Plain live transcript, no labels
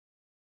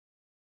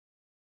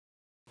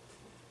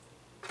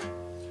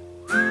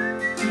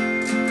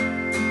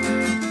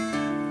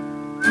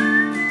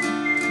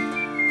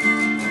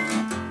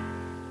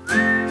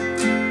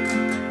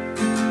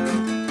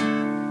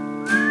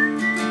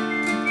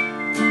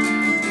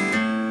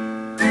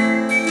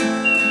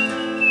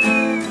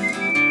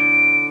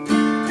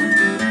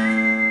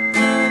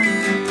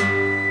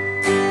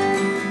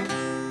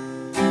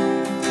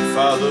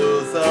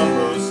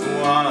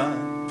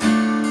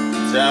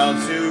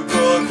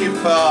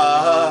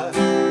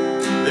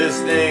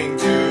listening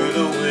to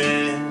the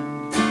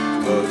wind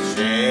of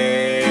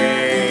change.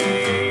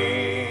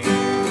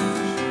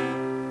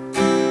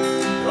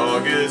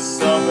 August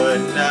summer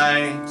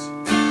night,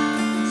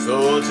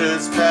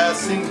 soldiers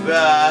passing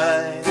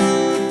by,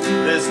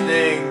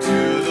 listening to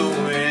the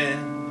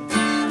wind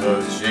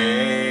of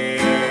change.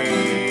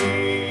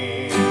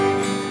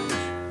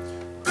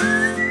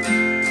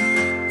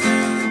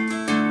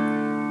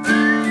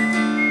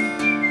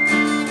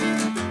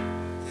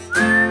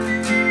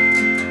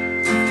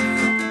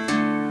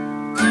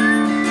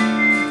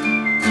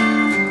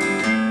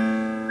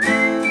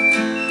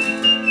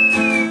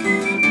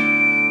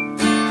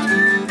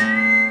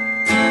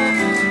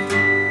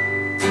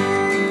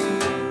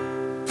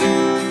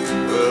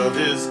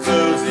 Is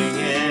closing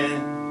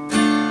in.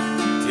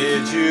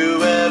 Did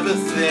you ever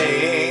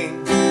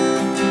think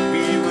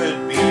we would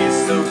be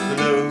so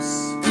close,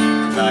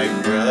 like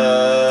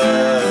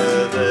brothers?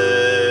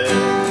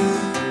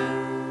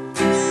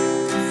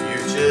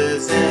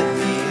 Future's in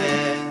the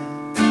air,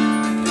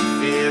 you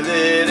feel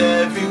it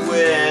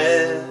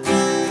everywhere,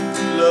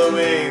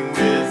 blowing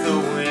with the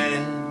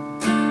wind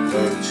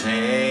of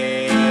change.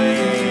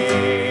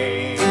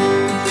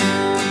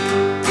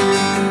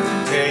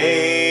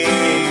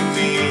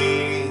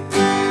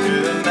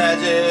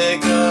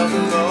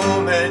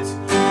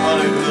 On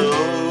a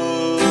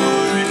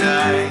glory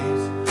night,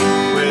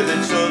 where the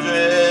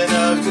children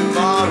of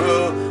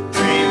tomorrow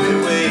dream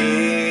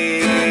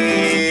away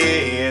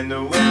in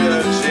the wind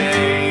of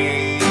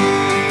change.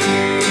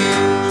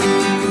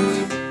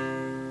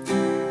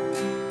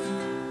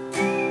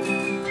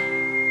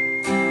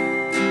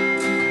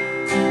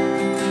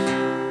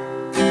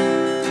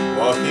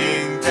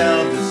 Walking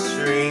down the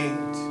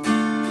street,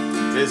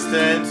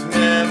 distant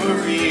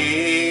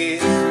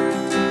memories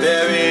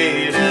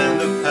buried in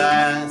the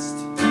past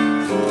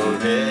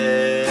forever.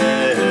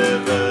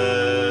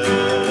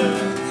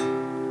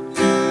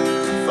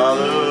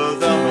 Follow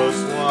the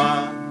most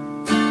one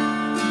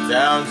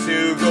down to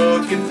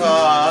Gorky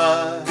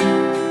Park,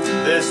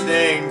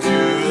 listening to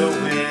the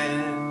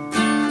wind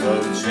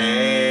of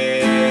change.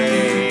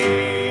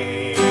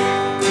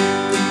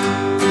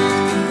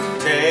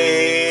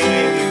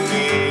 Take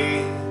me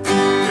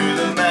to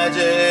the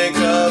magic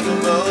of the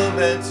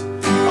moment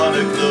on a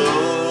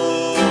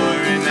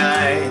glory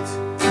night,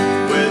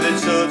 where the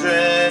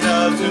children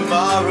of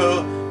tomorrow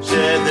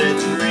share their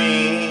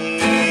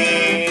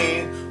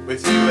dream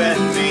with you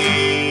and me.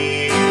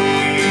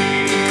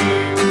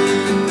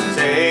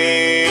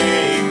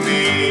 Take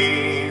me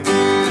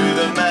to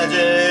the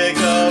magic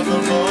of the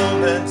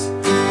moment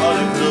on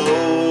a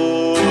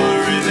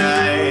glory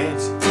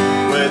night,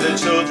 where the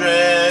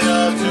children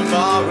of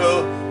tomorrow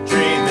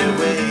dream their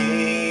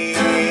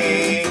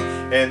way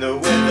in the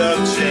wind of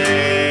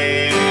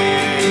change.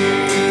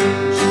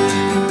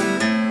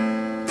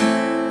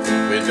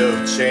 Wind of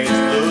change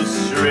blows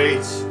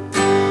straight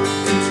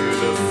into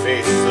the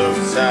face of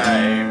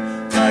time,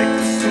 like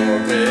a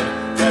storm wind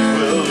that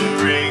will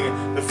ring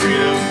the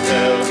freedom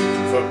bell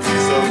for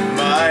peace of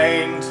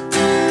mind.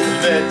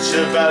 Let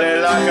your body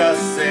like I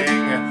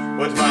sing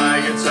what my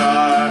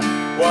guitar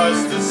was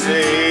to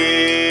say.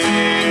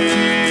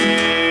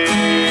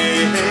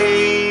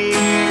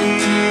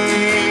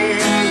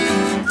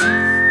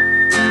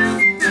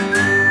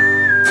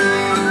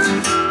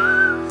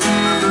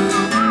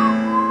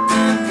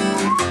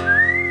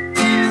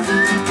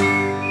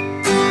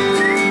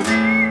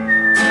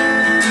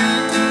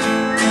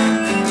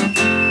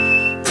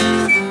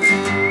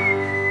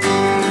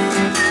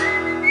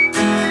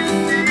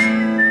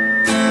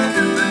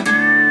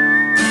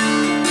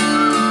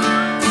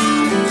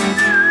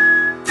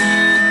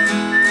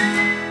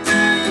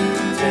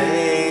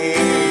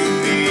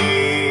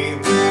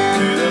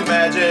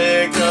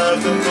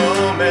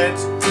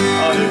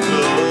 On a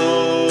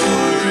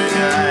glory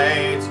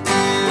night,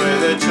 where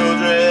the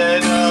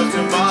children of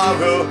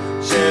tomorrow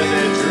share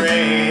their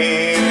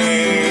dreams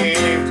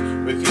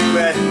with you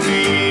and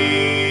me.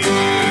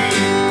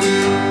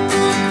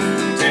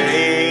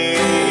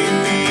 Take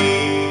me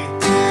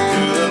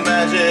to the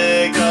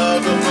magic of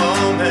the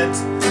moment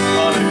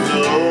on a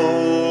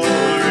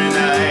glory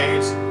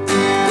night,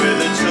 where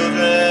the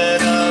children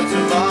of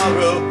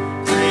tomorrow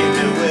dream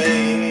away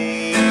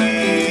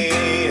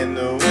in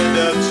the wind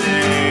of change.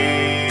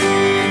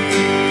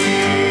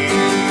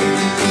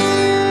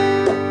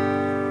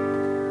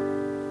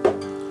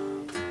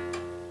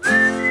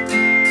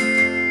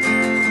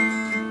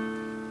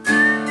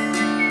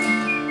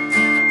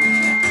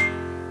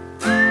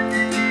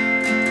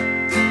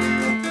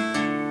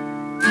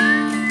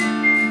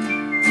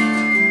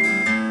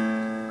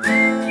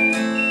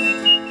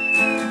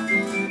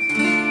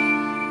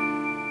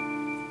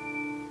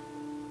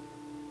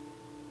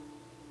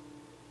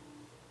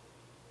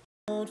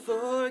 Don't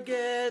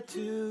forget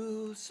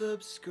to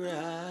subscribe.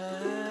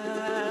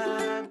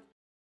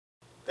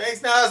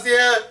 Thanks,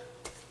 Nastia.